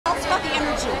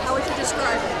energy? How would you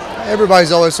describe it?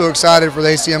 Everybody's always so excited for the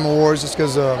ACM Awards just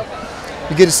because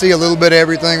you get to see a little bit of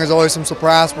everything. There's always some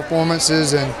surprise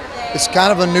performances, and it's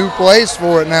kind of a new place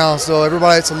for it now. So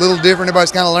it's a little different.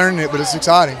 Everybody's kind of learning it, but it's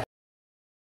exciting.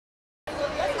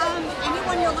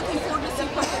 Anyone you're looking forward to see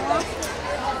perform?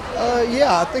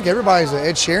 Yeah, I think everybody's an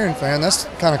Ed Sheeran fan. That's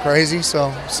kind of crazy.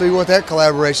 So see what that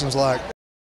collaboration's like.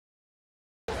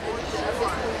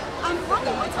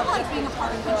 What's it like being a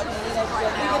part of country music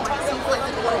right now? It seems like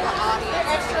the global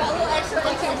audience.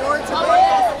 Like the awards are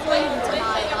playing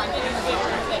tonight.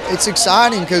 It's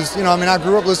exciting because, I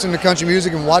grew up listening to country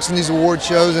music and watching these award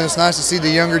shows, and it's nice to see the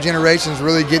younger generations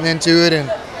really getting into it. And,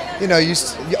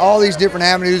 all these different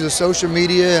avenues of social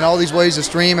media and all these ways to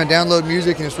stream and download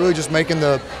music, and it's really just making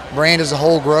the brand as a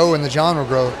whole grow and the genre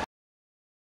grow.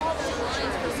 Have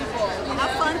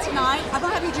fun tonight. I'm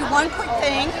going to have you do one quick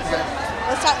thing.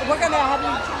 We're going to have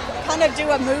you kind of do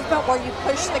a movement where you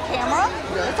push the camera.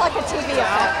 It's like a TV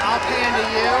effect. I'll pan to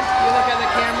you. You look at the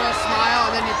camera, smile,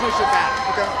 and then you push it back.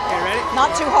 Okay, ready?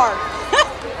 Not too hard.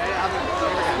 Ready? I'll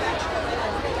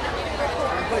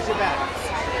push it back.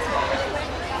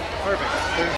 Perfect.